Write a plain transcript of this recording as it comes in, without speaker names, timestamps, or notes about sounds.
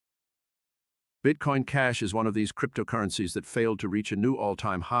Bitcoin Cash is one of these cryptocurrencies that failed to reach a new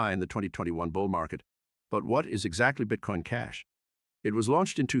all-time high in the 2021 bull market. But what is exactly Bitcoin Cash? It was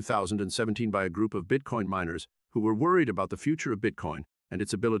launched in 2017 by a group of Bitcoin miners who were worried about the future of Bitcoin and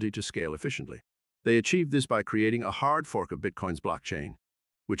its ability to scale efficiently. They achieved this by creating a hard fork of Bitcoin's blockchain,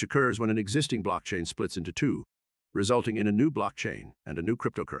 which occurs when an existing blockchain splits into two, resulting in a new blockchain and a new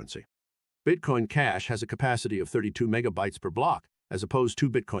cryptocurrency. Bitcoin Cash has a capacity of 32 megabytes per block, as opposed to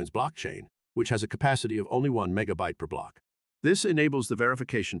Bitcoin's blockchain, which has a capacity of only 1 megabyte per block. This enables the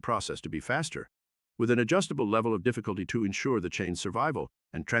verification process to be faster, with an adjustable level of difficulty to ensure the chain's survival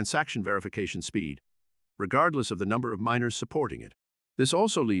and transaction verification speed, regardless of the number of miners supporting it. This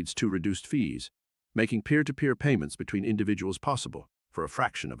also leads to reduced fees, making peer-to-peer payments between individuals possible for a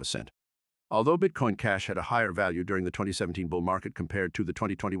fraction of a cent. Although Bitcoin Cash had a higher value during the 2017 bull market compared to the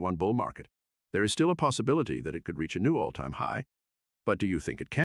 2021 bull market, there is still a possibility that it could reach a new all-time high. But do you think it can?